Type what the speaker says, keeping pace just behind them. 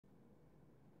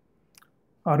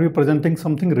Are we presenting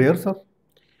something rare, sir?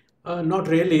 Not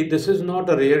really. This is not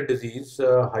a rare disease.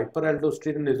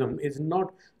 Hyperaldosteronism is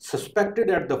not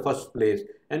suspected at the first place,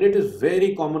 and it is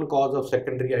very common cause of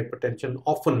secondary hypertension,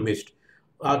 often missed.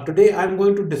 Today, I'm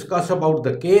going to discuss about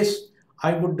the case.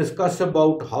 I would discuss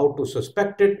about how to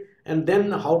suspect it, and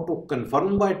then how to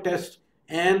confirm by test,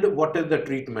 and what is the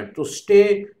treatment. So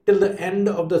stay till the end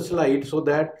of the slide so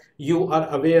that you are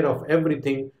aware of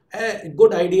everything. A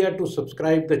good idea to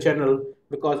subscribe the channel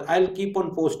because I'll keep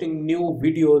on posting new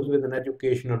videos with an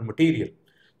educational material.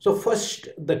 So first,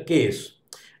 the case.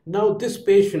 Now this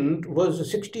patient was a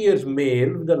 60 years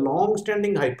male with a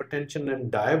long-standing hypertension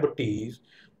and diabetes,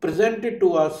 presented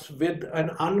to us with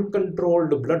an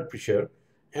uncontrolled blood pressure,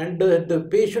 and the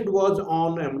patient was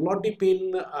on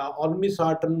amlodipine,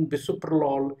 olmesartan,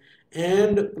 bisoprolol,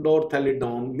 and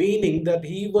chlorthalidone, meaning that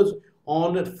he was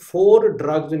on 4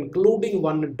 drugs, including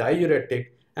one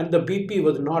diuretic, and the BP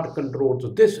was not controlled. So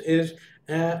this is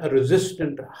a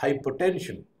resistant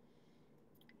hypertension.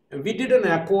 We did an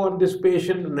echo on this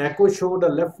patient. An echo showed a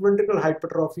left ventricular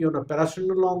hypertrophy on a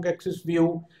parasternal long axis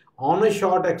view, on a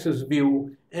short axis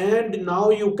view, and now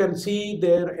you can see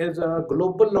there is a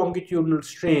global longitudinal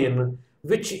strain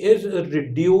which is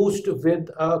reduced with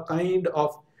a kind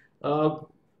of uh,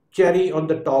 cherry on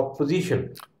the top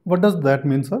position. What does that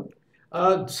mean, sir?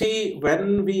 See,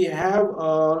 when we have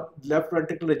left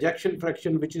ventricular ejection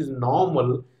fraction which is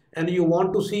normal, and you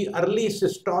want to see early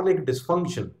systolic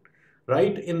dysfunction,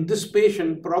 right? In this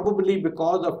patient, probably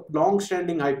because of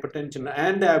long-standing hypertension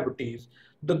and diabetes,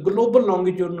 the global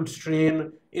longitudinal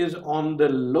strain is on the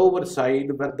lower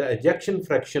side where the ejection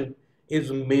fraction is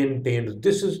maintained.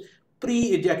 This is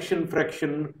pre-ejection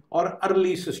fraction or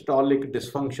early systolic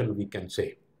dysfunction, we can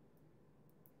say.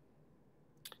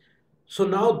 So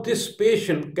now this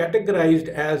patient categorized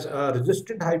as a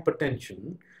resistant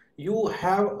hypertension, you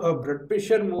have a blood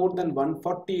pressure more than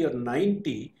 140 or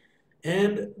 90,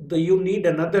 and you need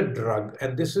another drug,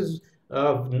 and this is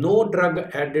no drug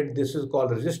added. This is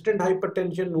called resistant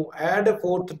hypertension. You add a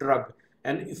fourth drug,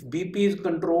 and if BP is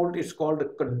controlled, it's called a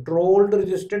controlled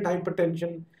resistant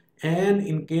hypertension, and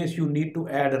in case you need to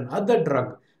add another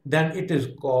drug, then it is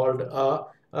called a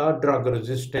drug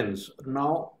resistance.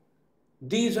 Now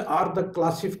these are the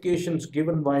classifications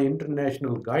given by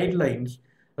international guidelines.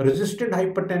 Resistant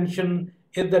hypertension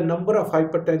is the number of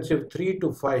hypertensive 3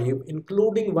 to 5,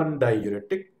 including one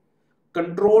diuretic.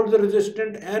 Controlled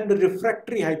resistant and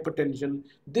refractory hypertension.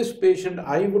 This patient,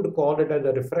 I would call it as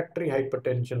a refractory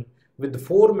hypertension. With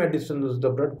 4 medicines,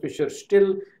 the blood pressure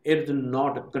still is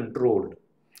not controlled.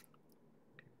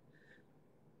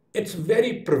 It's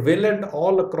very prevalent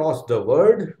all across the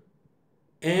world,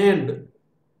 and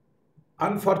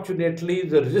unfortunately,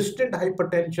 the resistant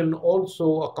hypertension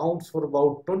also accounts for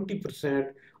about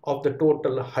 20% of the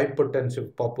total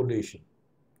hypertensive population.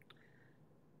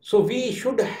 So we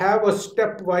should have a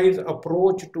stepwise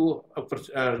approach to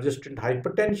resistant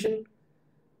hypertension.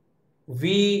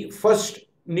 We first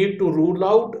need to rule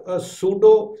out a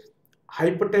pseudo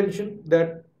hypertension,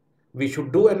 that we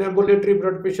should do an ambulatory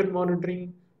blood pressure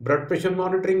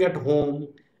monitoring at home,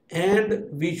 and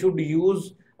we should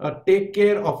use take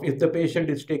care of if the patient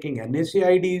is taking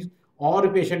NSAIDs or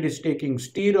a patient is taking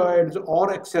steroids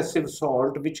or excessive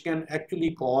salt, which can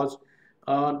actually cause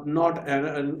not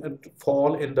a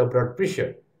fall in the blood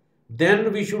pressure.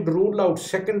 Then we should rule out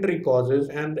secondary causes,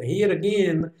 and here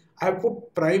again I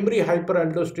put primary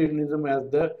hyperaldosteronism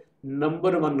as the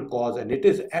 #1 cause, and it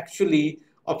is actually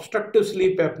obstructive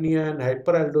sleep apnea and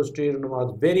hyperaldosteronism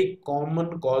are very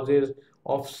common causes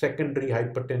of secondary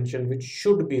hypertension which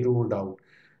should be ruled out.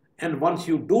 And once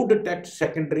you do detect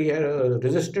secondary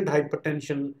resistant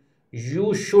hypertension,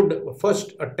 you should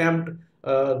first attempt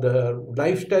the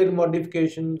lifestyle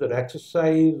modifications, the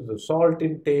exercise, the salt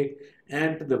intake,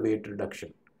 and the weight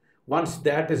reduction. Once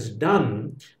that is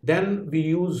done, then we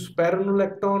use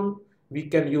spironolactone, we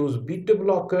can use beta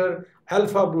blocker,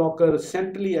 alpha blocker,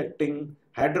 centrally acting,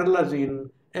 hydralazine,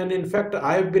 and in fact,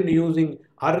 I've been using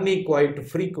ARNI quite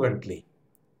frequently.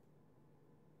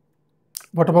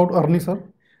 What about Ernie, sir?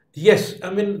 Yes,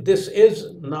 I mean, this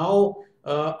is now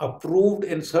approved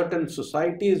in certain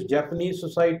societies. Japanese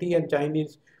society and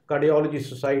Chinese cardiology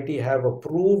society have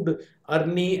approved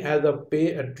ARNI as a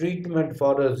treatment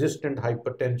for resistant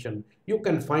hypertension. You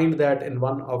can find that in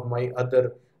one of my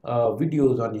other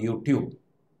videos on YouTube.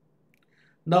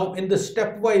 Now, in the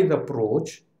stepwise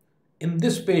approach, in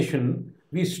this patient,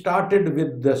 we started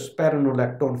with the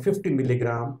spironolactone 50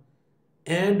 milligram,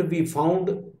 and we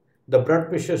found the blood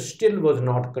pressure still was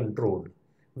not controlled.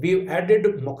 We added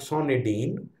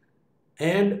moxonidine,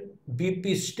 and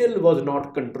BP still was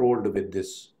not controlled with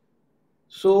this.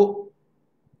 So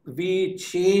we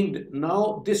changed.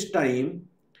 Now this time,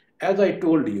 as I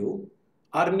told you,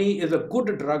 Arni is a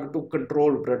good drug to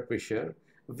control blood pressure.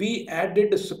 We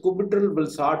added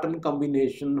sacubitril/valsartan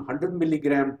combination 100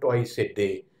 milligram twice a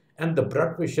day, and the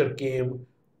blood pressure came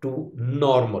to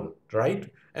normal,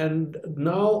 right? And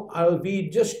now we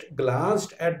just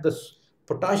glanced at the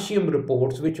potassium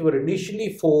reports, which were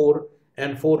initially 4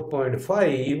 and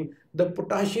 4.5. The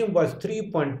potassium was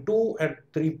 3.2 and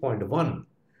 3.1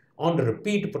 on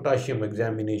repeat potassium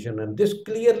examination, and this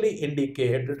clearly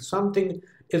indicated something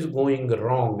is going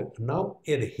wrong. Now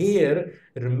here,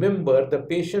 remember, the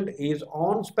patient is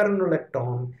on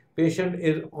spironolactone, patient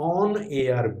is on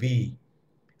ARB,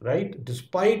 right?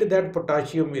 Despite that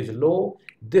potassium is low,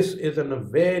 this is a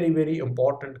very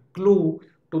important clue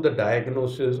to the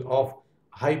diagnosis of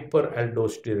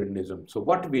hyperaldosteronism. So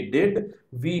what we did,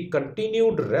 we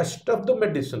continued rest of the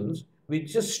medicines, we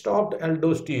just stopped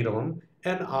aldosterone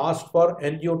and asked for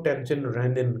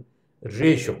angiotensin-renin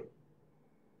ratio.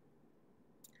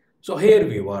 So here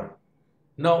we were.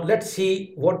 Now let's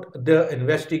see what the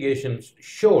investigations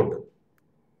showed.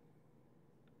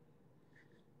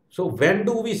 So when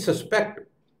do we suspect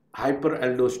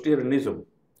hyperaldosteronism?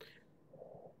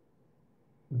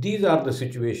 These are the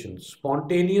situations: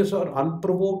 spontaneous or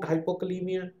unprovoked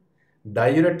hypokalemia,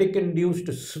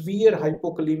 diuretic-induced severe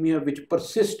hypokalemia which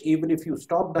persists even if you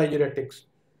stop diuretics,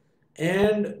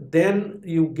 and then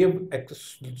you give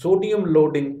sodium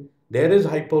loading, there is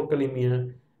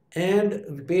hypokalemia,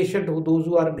 and patient those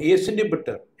who are an ACE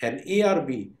inhibitor and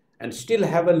ARB and still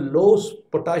have a low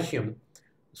potassium,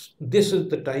 this is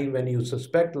the time when you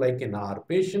suspect, like in our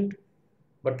patient.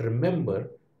 But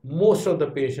remember, most of the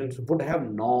patients would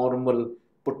have normal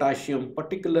potassium,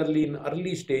 particularly in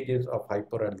early stages of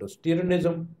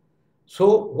hyperaldosteronism.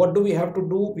 So what do we have to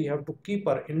do? We have to keep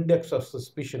our index of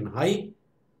suspicion high.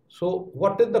 So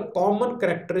what is the common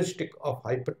characteristic of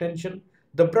hypertension?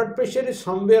 The blood pressure is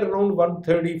somewhere around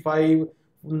 135,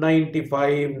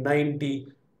 95, 90.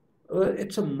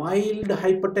 It's a mild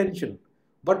hypertension,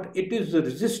 but it is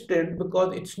resistant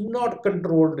because it's not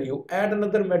controlled. You add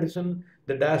another medicine,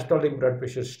 the diastolic blood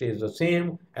pressure stays the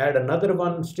same. Add another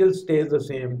one, still stays the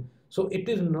same. So it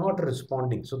is not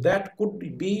responding. So that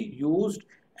could be used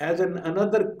as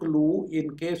another clue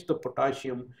in case the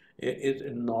potassium is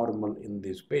normal in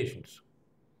these patients.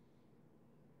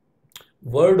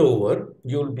 Word over,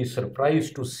 you'll be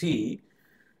surprised to see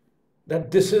that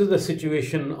this is the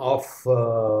situation of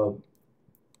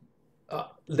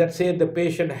let's say the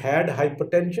patient had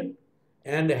hypertension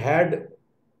and had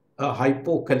a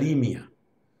hypokalemia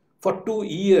for 2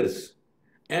 years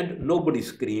and nobody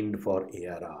screened for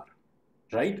ARR,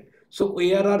 right? So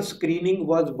ARR screening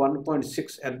was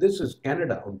 1.6, and this is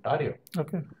Canada, Ontario.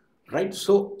 Okay. Right.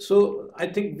 So I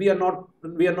think we are not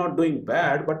doing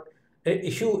bad, but the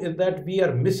issue is that we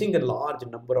are missing a large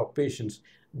number of patients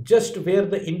just where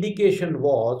the indication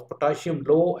was potassium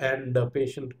low and the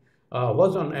patient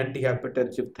was on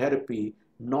antihypertensive therapy,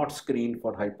 not screened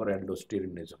for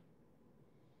hyperaldosteronism.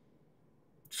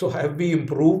 So have we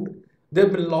improved? There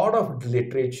have been a lot of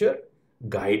literature,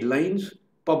 guidelines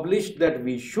published that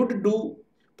we should do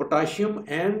potassium,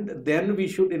 and then we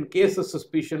should, in case of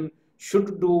suspicion,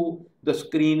 should do the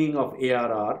screening of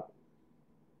ARR.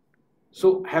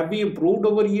 So have we improved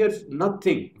over years?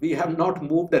 Nothing. We have not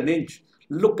moved an inch.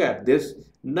 Look at this.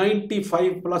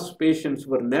 95 plus patients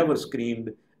were never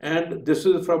screened, and this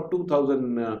is from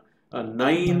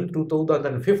 2009 to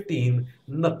 2015.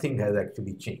 Nothing has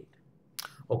actually changed.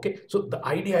 Okay, so the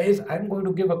idea is, I'm going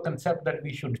to give a concept that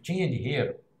we should change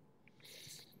here.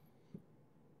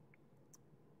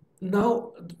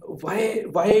 Now, why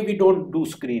we don't do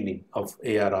screening of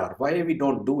ARR? Why we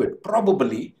don't do it?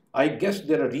 Probably, I guess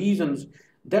there are reasons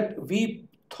that we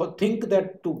think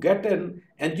that to get an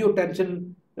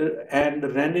angiotensin and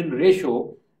renin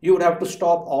ratio, you would have to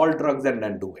stop all drugs and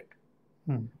then do it.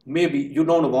 Maybe you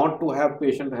don't want to have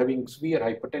patients having severe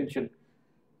hypertension.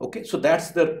 Okay, so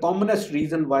that's the commonest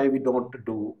reason why we don't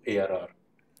do ARR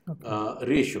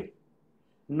ratio.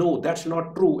 No, that's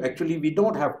not true. Actually, we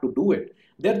don't have to do it.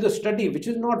 There's a study which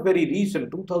is not very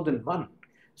recent, 2001.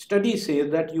 Study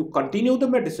says that you continue the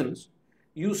medicines,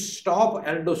 you stop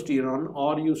aldosterone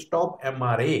or you stop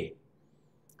MRA,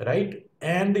 right?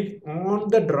 And on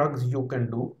the drugs you can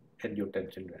do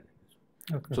angiotensin-renin.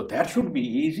 Okay. So that should be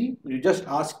easy. You're just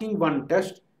asking one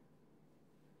test.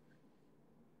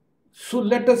 So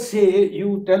let us say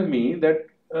you tell me that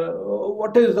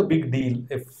what is the big deal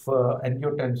if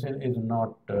angiotensin is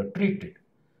not treated?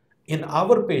 In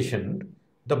our patient,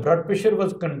 the blood pressure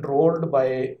was controlled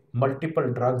by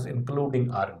multiple drugs,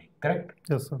 including ARNI, correct?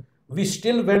 Yes, sir. We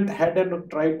still went ahead and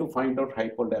tried to find out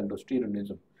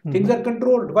hyperaldosteronism. Things are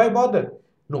controlled. Why bother?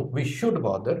 No, we should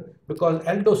bother because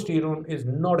aldosterone is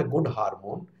not a good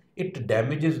hormone. It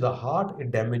damages the heart,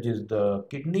 it damages the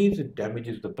kidneys, it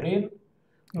damages the brain,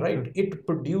 right? Okay. It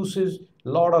produces a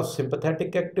lot of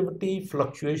sympathetic activity,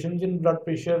 fluctuations in blood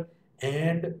pressure,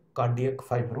 and cardiac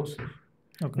fibrosis.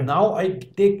 Okay. Now I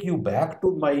take you back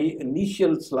to my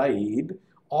initial slide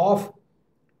of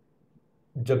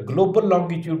the global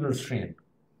longitudinal strain.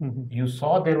 You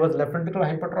saw there was left ventricular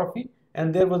hypertrophy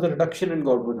and there was a reduction in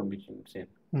global longitudinal strain.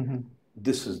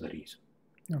 This is the reason.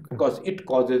 Okay. Because it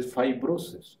causes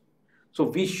fibrosis. So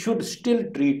we should still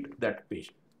treat that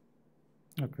patient.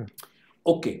 Okay.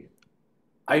 Okay.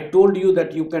 I told you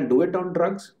that you can do it on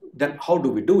drugs. Then how do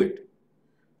we do it?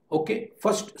 Okay.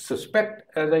 First, suspect,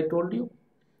 as I told you.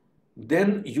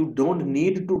 Then you don't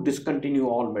need to discontinue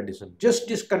all medicine. Just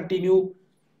discontinue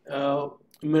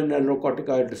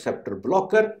mineralocorticoid receptor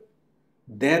blocker.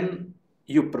 Then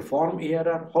you perform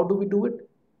ARR. How do we do it?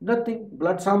 Nothing.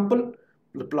 Blood sample,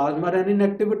 plasma renin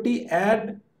activity,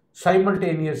 and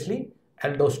simultaneously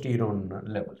aldosterone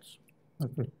levels.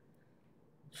 Okay.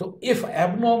 So if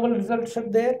abnormal results are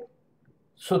there,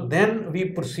 so then we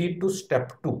proceed to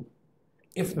step 2.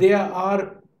 If they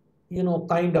are,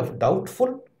 kind of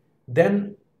doubtful,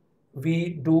 then we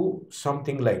do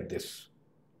something like this.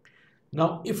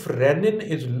 Now, if renin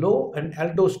is low and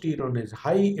aldosterone is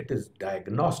high, it is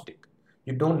diagnostic.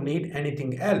 You don't need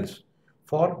anything else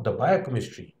for the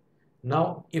biochemistry.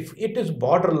 Now, if it is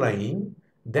borderline,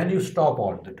 then you stop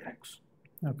all the drugs.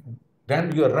 Okay.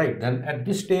 Then you are right. Then at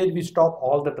this stage, we stop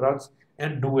all the drugs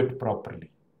and do it properly.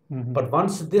 But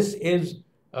once this is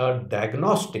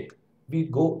diagnostic, we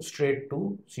go straight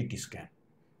to CT scan.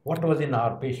 What was in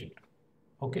our patient?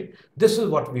 Okay, this is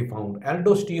what we found.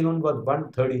 Aldosterone was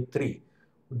 133.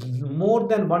 More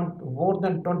than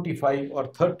 25 or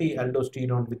 30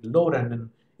 aldosterone with low renin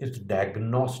is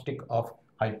diagnostic of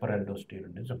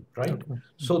hyperaldosteronism, right? Okay.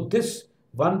 So this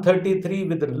 133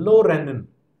 with low renin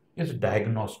is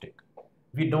diagnostic.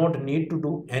 We don't need to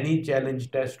do any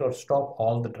challenge test or stop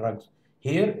all the drugs.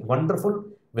 Here, wonderful.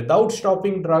 Without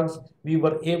stopping drugs, we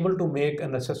were able to make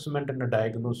an assessment and a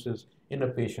diagnosis in a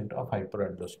patient of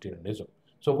hyperaldosteronism.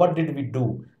 So what did we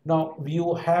do? Now,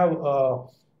 you have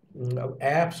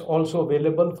apps also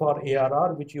available for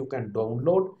ARR, which you can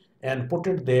download and put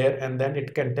it there, and then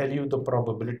it can tell you the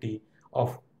probability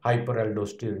of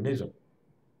hyperaldosteronism.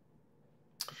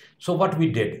 So what we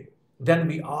did, then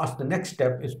we asked, the next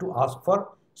step is to ask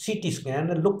for CT scan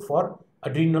and look for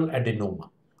adrenal adenoma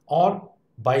or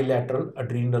bilateral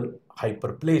adrenal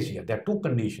hyperplasia. There are two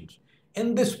conditions.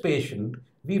 In this patient,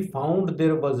 we found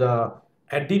there was a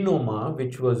adenoma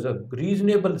which was a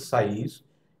reasonable size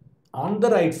on the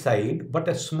right side, but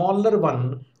a smaller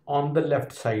one on the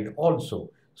left side also.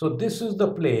 So this is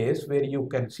the place where you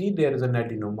can see there is an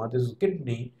adenoma. This is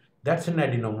kidney, that's an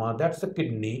adenoma, that's the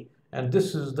kidney, and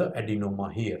this is the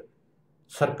adenoma here.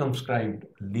 Circumscribed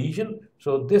lesion.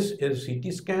 So this is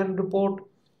CT scan report.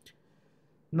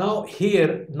 Now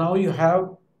here, now you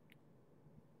have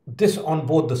this on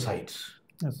both the sides.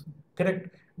 Yes.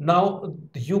 Correct? Now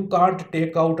you can't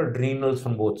take out adrenals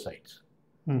from both sides.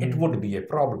 It would be a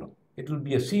problem. It will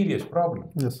be a serious problem.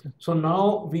 Yes. So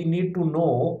now we need to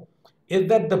know, is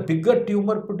that the bigger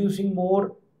tumor producing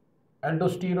more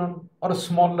aldosterone or a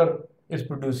smaller is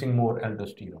producing more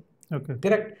aldosterone? Okay.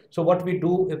 Correct. So what we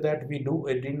do is that we do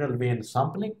adrenal vein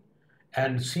sampling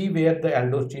and see where the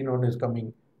aldosterone is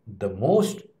coming the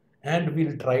most, and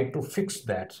we'll try to fix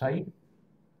that side,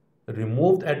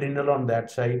 remove the adrenal on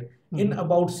that side. In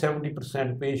about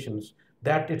 70% patients,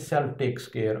 that itself takes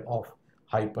care of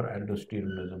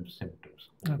hyperaldosteronism symptoms.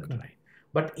 Okay.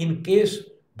 But in case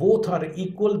both are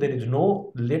equal, there is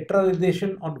no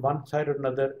lateralization on one side or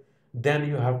another, then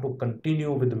you have to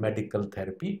continue with the medical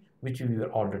therapy, which we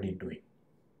were already doing.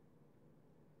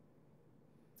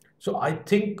 So I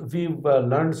think we've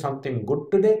learned something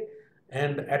good today,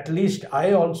 and at least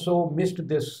I also missed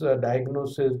this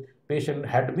diagnosis. Patient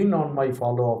had been on my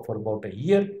follow-up for about a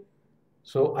year.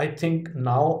 So I think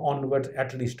now onwards,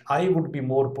 at least I would be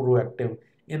more proactive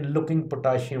in looking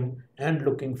potassium and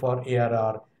looking for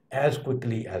ARR as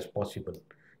quickly as possible.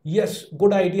 Yes,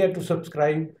 good idea to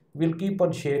subscribe. We'll keep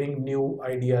on sharing new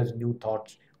ideas, new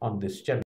thoughts on this channel.